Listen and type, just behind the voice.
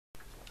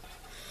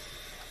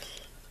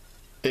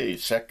Hey,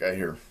 Sack Guy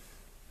here.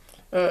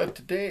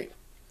 Today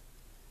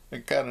I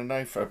got a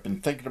knife I've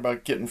been thinking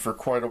about getting for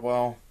quite a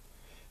while.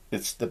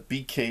 It's the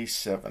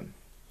BK7.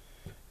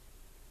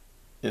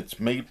 It's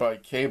made by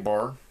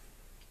K-Bar,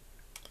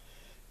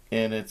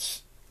 and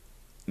it's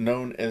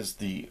known as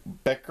the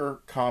Becker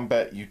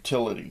Combat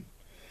Utility.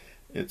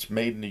 It's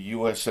made in the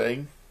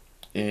USA,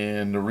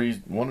 and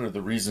one of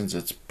the reasons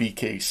it's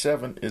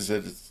BK7 is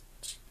that it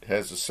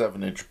has a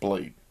 7-inch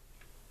blade.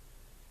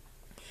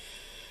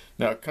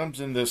 Now it comes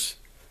in this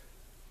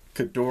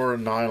Cadora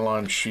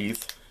nylon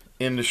sheath,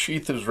 and the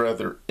sheath is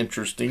rather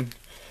interesting.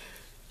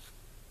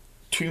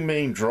 Two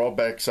main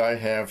drawbacks I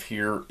have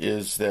here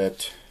is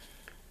that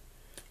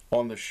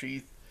on the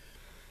sheath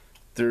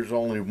there's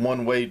only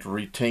one way to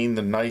retain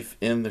the knife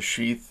in the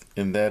sheath,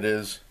 and that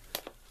is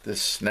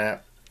this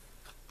snap.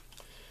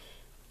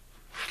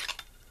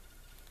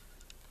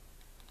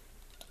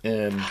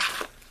 And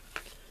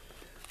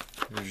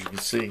as you can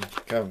see,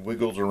 kind of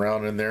wiggles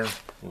around in there.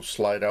 Will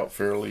slide out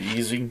fairly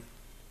easy.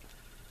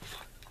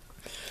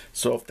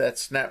 So if that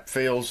snap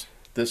fails,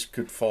 this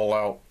could fall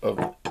out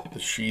of the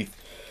sheath.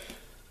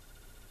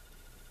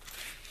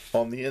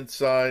 On the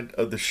inside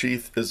of the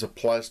sheath is a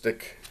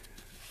plastic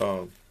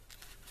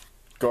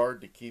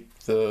guard to keep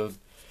the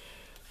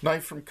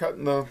knife from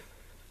cutting the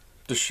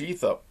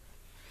sheath up.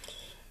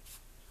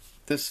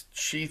 This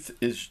sheath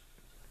is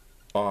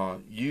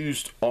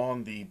used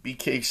on the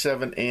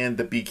BK7 and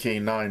the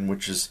BK9,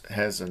 which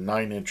has a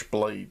 9-inch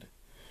blade.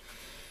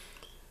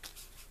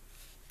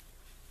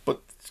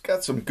 But it's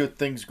got some good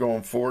things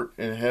going for it,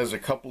 and it has a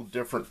couple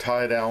different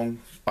tie down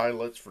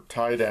eyelets for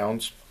tie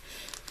downs.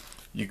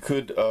 You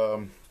could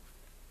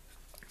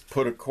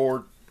put a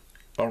cord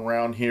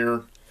around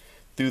here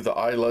through the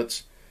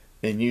eyelets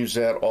and use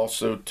that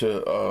also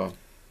to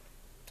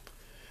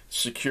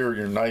secure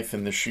your knife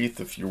in the sheath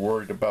if you're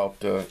worried about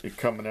it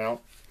coming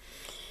out.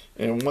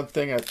 And one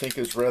thing I think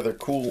is rather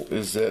cool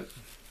is that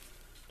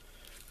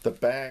the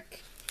back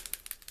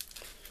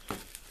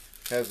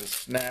has a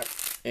snap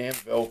and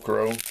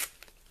Velcro,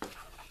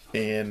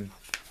 and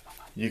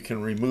you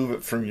can remove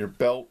it from your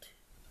belt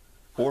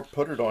or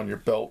put it on your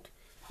belt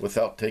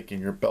without taking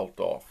your belt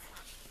off,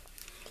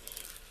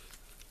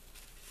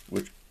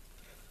 which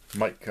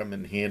might come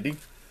in handy.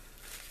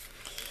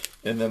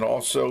 And then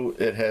also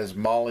it has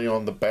MOLLE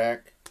on the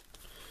back.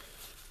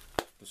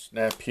 The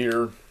snap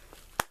here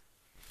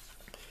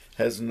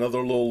has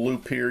another little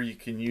loop here. You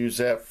can use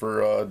that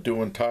for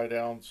doing tie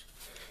downs,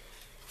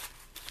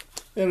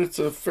 and it's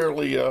a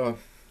fairly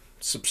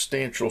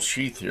substantial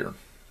sheath here.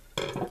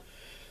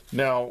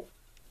 Now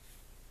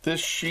this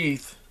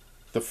sheath,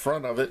 the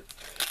front of it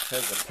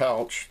has a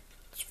pouch.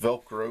 It's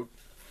Velcro,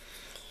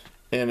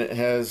 and it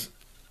has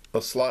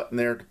a slot in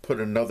there to put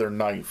another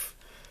knife.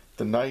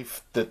 The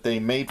knife that they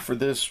made for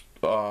this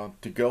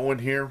to go in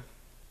here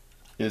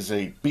is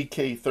a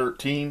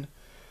BK13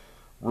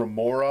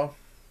 Remora.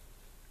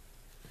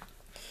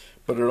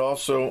 But it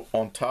also,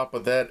 on top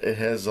of that, it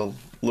has a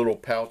little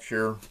pouch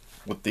here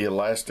with the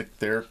elastic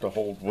there to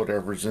hold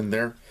whatever's in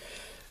there.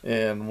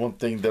 And one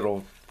thing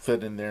that'll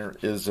fit in there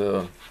is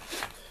a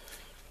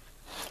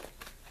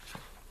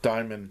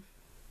diamond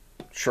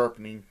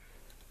sharpening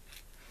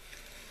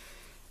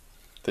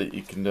that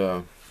you can,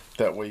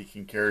 that way you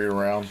can carry it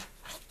around.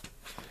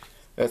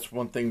 That's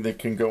one thing that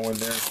can go in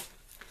there.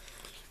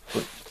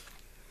 But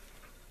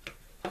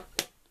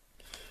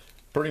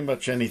pretty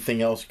much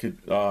anything else could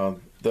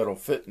that'll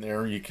fit in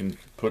there, you can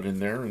put in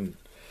there, and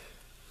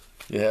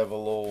you have a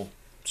little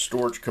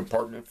storage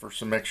compartment for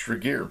some extra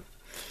gear.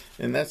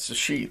 And that's the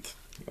sheath.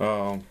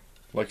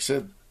 Like I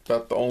said,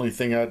 about the only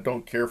thing I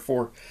don't care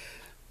for.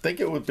 I think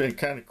it would have been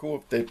kind of cool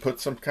if they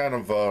put some kind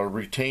of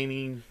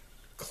retaining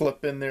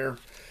clip in there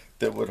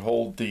that would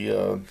hold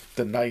the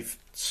knife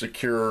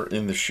secure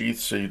in the sheath,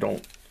 so you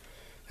don't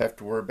have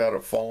to worry about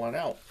it falling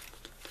out.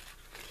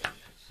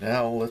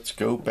 Now let's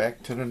go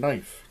back to the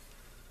knife.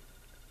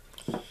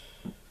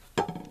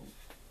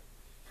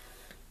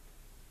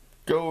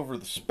 Go over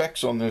the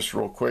specs on this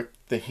real quick.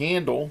 The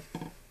handle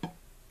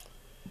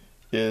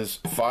is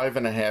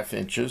 5.5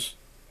 inches.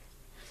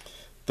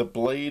 The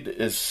blade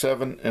is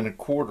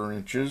 7.25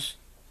 inches,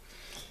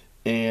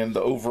 and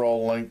the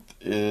overall length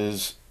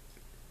is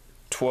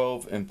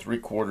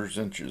 12.75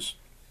 inches.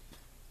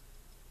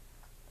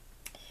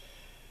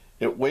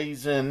 It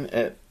weighs in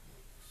at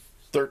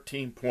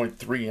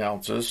 13.3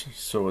 ounces,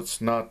 so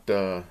it's not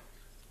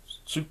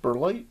super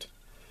light.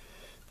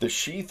 The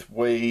sheath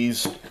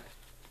weighs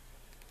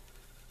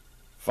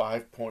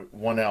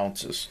 5.1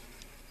 ounces,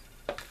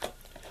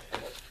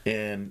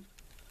 and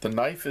the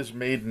knife is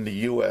made in the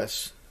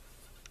US.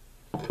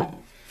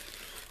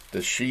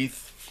 The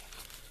sheath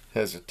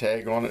has a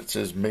tag on it that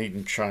says made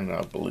in China,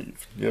 I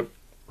believe. Yep,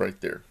 right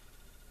there.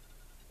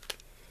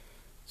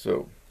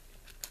 So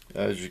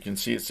as you can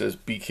see, it says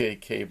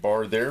BK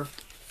bar there.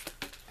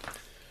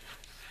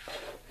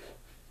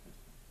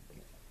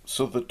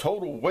 So the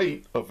total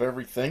weight of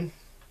everything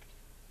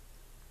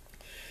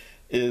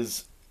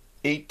is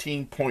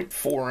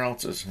 18.4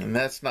 ounces, and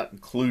that's not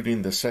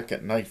including the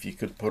second knife you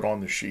could put on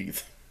the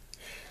sheath.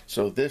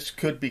 So this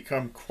could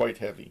become quite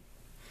heavy.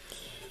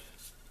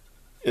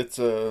 It's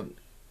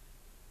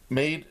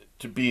made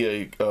to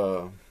be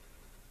a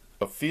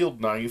field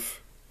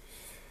knife,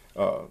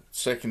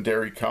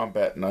 secondary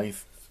combat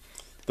knife.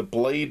 The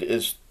blade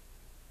is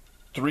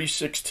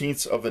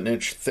 3/16 of an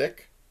inch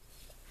thick.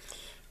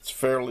 It's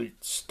fairly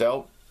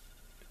stout.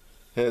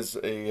 Has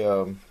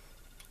a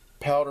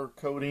powder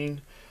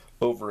coating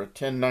over a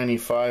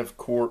 1095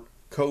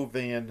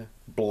 Covan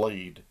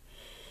blade.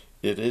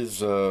 It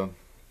is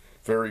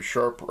very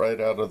sharp right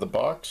out of the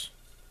box.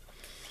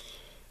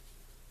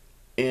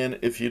 And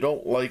if you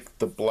don't like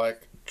the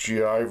black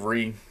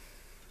G-ivory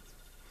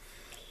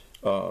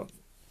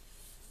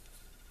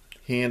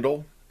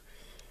handle,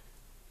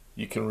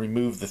 you can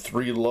remove the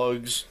 3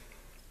 lugs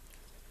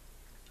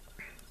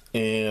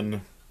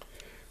and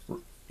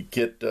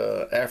get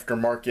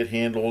aftermarket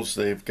handles.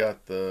 They've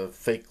got the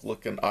fake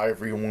looking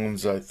ivory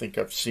ones. I think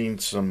I've seen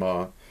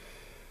some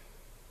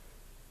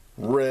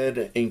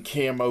red and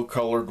camo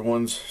colored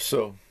ones,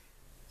 so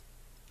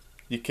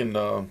you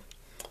can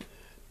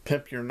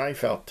pimp your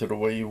knife out to the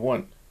way you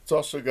want. It's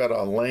also got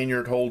a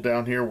lanyard hole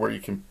down here where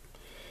you can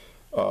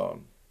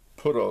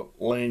put a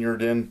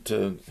lanyard in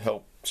to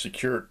help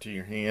secure it to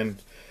your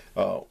hand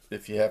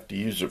if you have to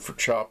use it for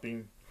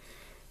chopping.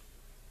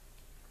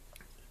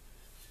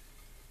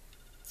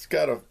 It's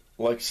got a,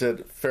 like I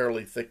said,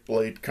 fairly thick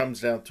blade.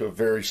 Comes down to a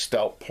very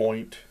stout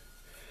point.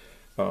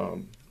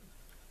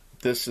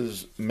 This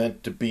is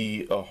meant to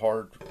be a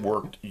hard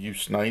worked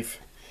use knife,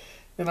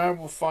 and I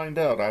will find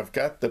out. I've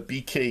got the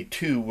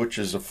BK2, which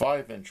is a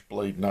 5-inch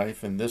blade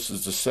knife, and this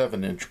is a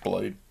 7-inch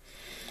blade,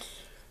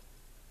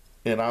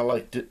 and I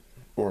liked it,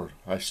 or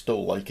I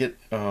still like it.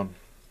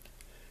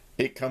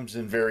 It comes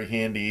in very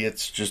handy.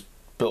 It's just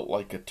built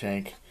like a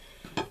tank,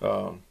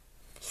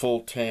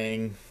 full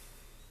tang,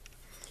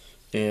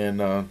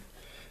 and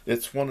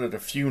it's one of the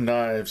few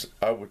knives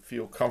I would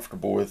feel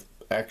comfortable with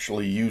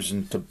actually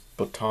using to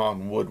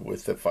baton wood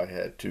with if I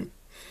had to.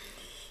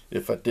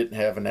 If I didn't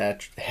have an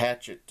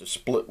hatchet to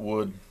split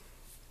wood.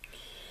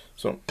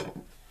 So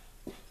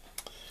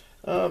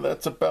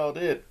that's about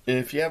it.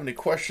 If you have any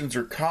questions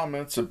or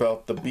comments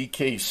about the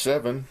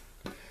BK7,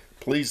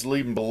 please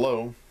leave them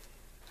below.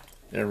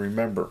 And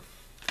remember,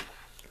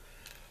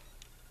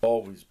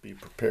 always be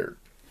prepared.